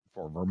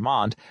for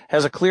Vermont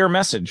has a clear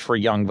message for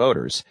young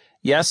voters.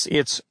 Yes,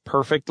 it's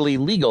perfectly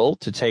legal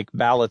to take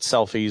ballot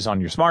selfies on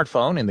your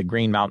smartphone in the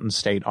Green Mountain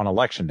State on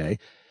Election Day,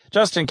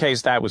 just in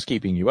case that was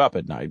keeping you up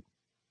at night.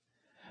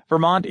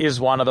 Vermont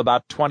is one of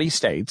about 20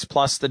 states,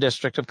 plus the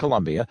District of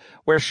Columbia,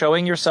 where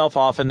showing yourself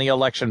off in the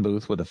election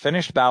booth with a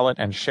finished ballot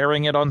and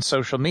sharing it on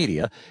social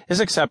media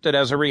is accepted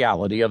as a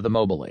reality of the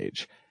mobile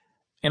age.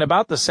 In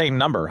about the same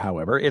number,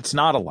 however, it's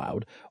not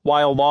allowed,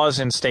 while laws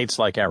in states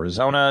like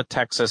Arizona,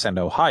 Texas, and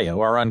Ohio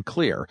are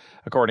unclear,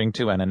 according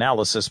to an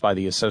analysis by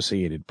the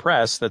Associated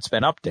Press that's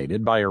been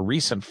updated by a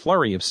recent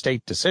flurry of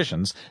state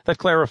decisions that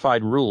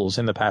clarified rules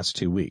in the past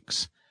 2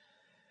 weeks.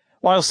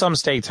 While some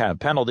states have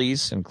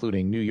penalties,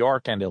 including New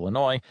York and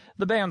Illinois,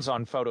 the bans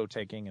on photo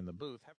taking in the booth have